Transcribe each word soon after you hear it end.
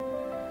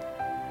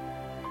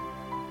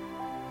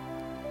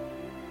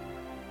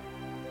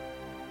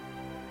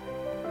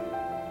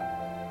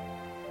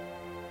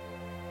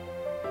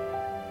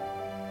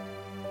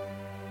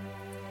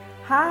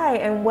Hi,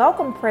 and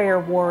welcome, prayer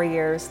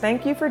warriors.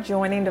 Thank you for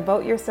joining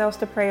Devote Yourselves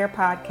to Prayer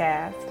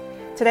podcast.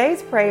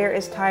 Today's prayer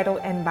is titled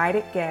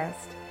Invited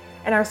Guest,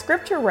 and our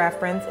scripture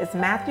reference is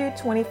Matthew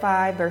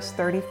 25, verse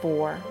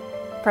 34.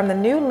 From the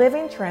New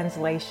Living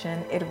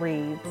Translation, it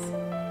reads,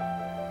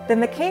 "Then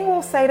the king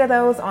will say to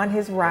those on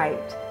his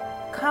right,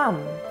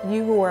 'Come,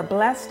 you who are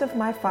blessed of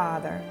my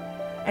Father,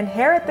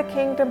 inherit the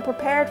kingdom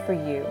prepared for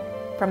you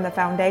from the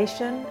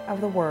foundation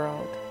of the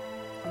world.'"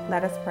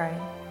 Let us pray.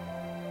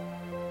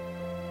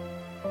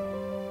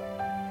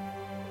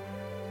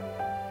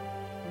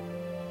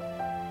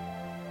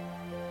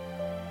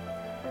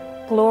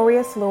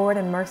 Glorious Lord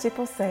and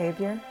merciful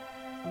Savior,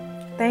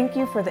 thank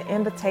you for the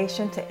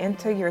invitation to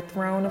enter your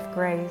throne of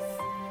grace,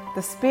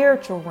 the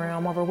spiritual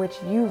realm over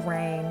which you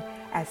reign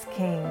as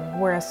King,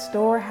 where a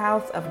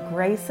storehouse of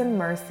grace and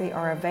mercy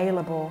are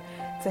available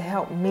to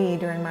help me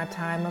during my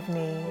time of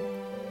need.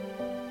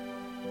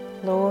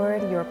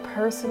 Lord, your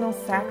personal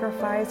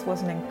sacrifice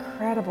was an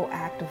incredible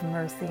act of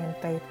mercy and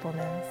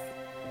faithfulness.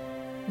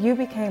 You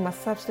became a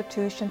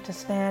substitution to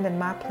stand in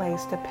my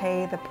place to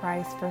pay the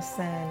price for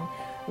sin.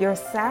 Your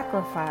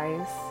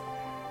sacrifice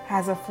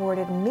has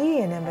afforded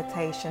me an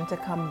invitation to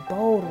come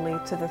boldly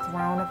to the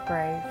throne of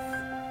grace.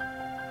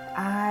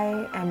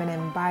 I am an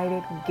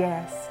invited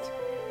guest,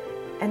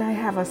 and I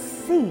have a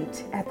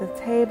seat at the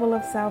table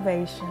of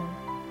salvation.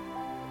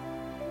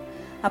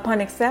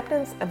 Upon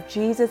acceptance of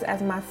Jesus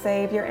as my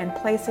Savior and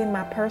placing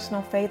my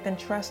personal faith and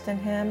trust in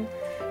Him,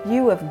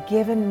 you have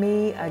given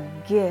me a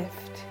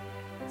gift,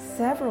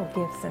 several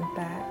gifts in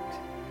fact.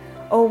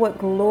 Oh, what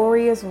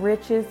glorious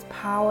riches,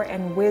 power,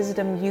 and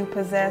wisdom you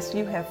possess.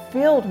 You have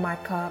filled my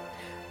cup,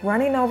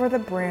 running over the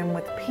brim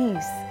with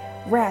peace,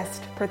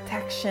 rest,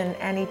 protection,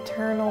 and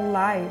eternal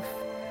life.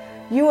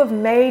 You have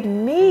made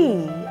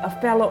me a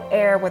fellow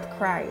heir with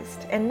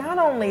Christ. And not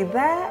only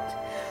that,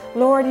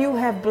 Lord, you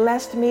have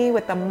blessed me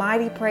with a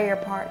mighty prayer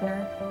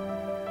partner.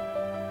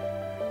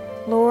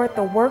 Lord,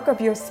 the work of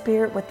your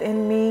Spirit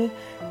within me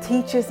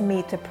teaches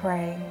me to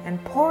pray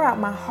and pour out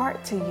my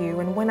heart to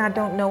you. And when I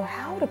don't know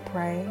how to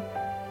pray,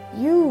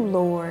 you,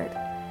 Lord,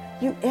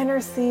 you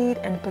intercede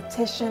and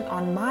petition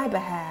on my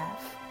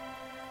behalf.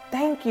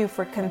 Thank you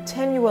for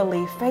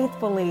continually,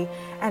 faithfully,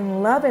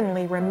 and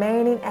lovingly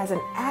remaining as an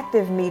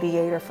active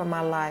mediator for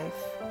my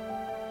life.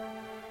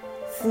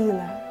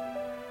 Selah.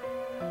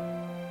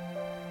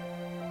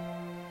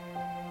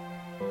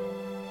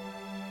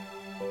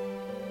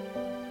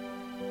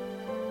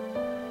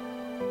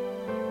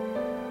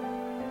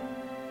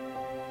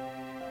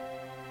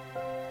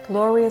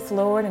 Glorious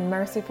Lord and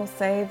merciful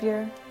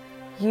Savior,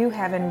 you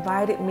have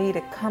invited me to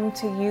come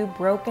to you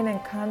broken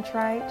and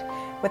contrite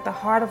with a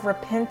heart of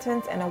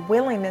repentance and a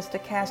willingness to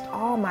cast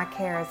all my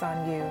cares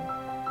on you.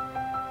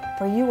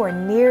 For you are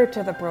near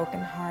to the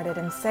brokenhearted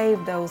and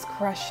save those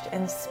crushed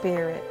in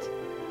spirit.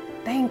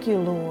 Thank you,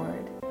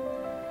 Lord.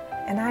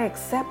 And I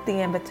accept the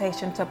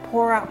invitation to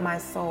pour out my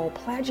soul,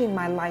 pledging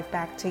my life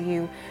back to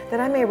you, that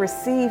I may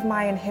receive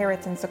my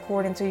inheritance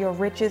according to your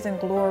riches and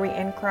glory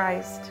in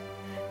Christ.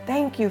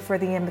 Thank you for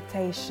the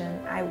invitation.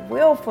 I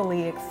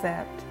willfully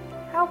accept.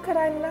 How could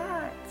I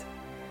not?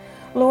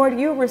 Lord,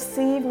 you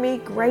receive me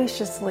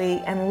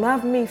graciously and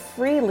love me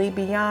freely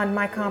beyond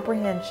my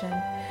comprehension.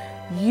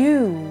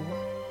 You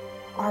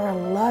are a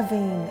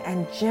loving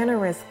and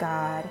generous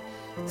God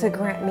to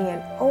grant me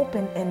an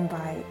open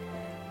invite,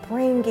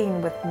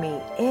 bringing with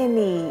me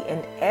any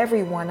and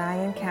everyone I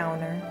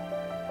encounter.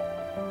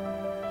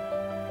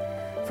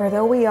 For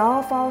though we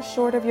all fall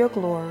short of your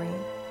glory,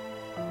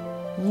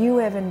 you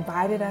have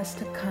invited us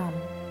to come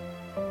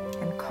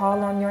and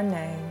call on your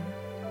name.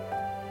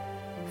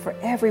 For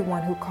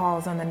everyone who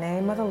calls on the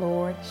name of the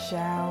Lord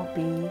shall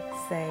be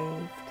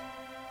saved.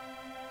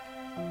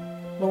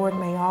 Lord,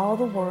 may all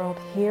the world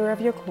hear of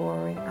your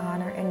glory,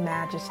 honor, and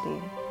majesty,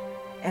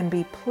 and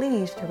be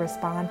pleased to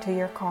respond to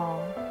your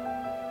call,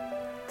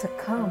 to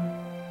come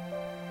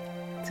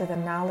to the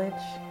knowledge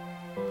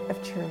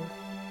of truth.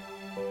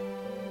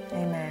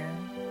 Amen.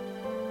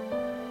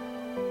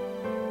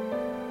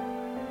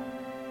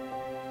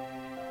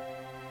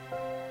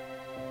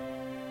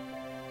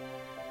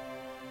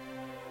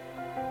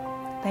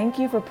 Thank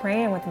you for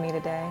praying with me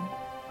today.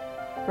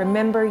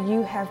 Remember,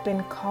 you have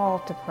been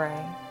called to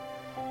pray.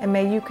 And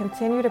may you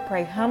continue to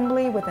pray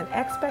humbly with an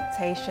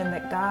expectation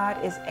that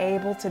God is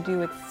able to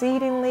do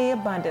exceedingly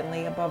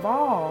abundantly above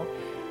all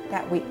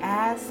that we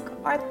ask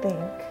or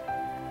think,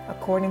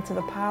 according to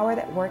the power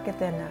that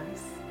worketh in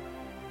us.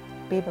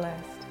 Be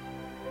blessed.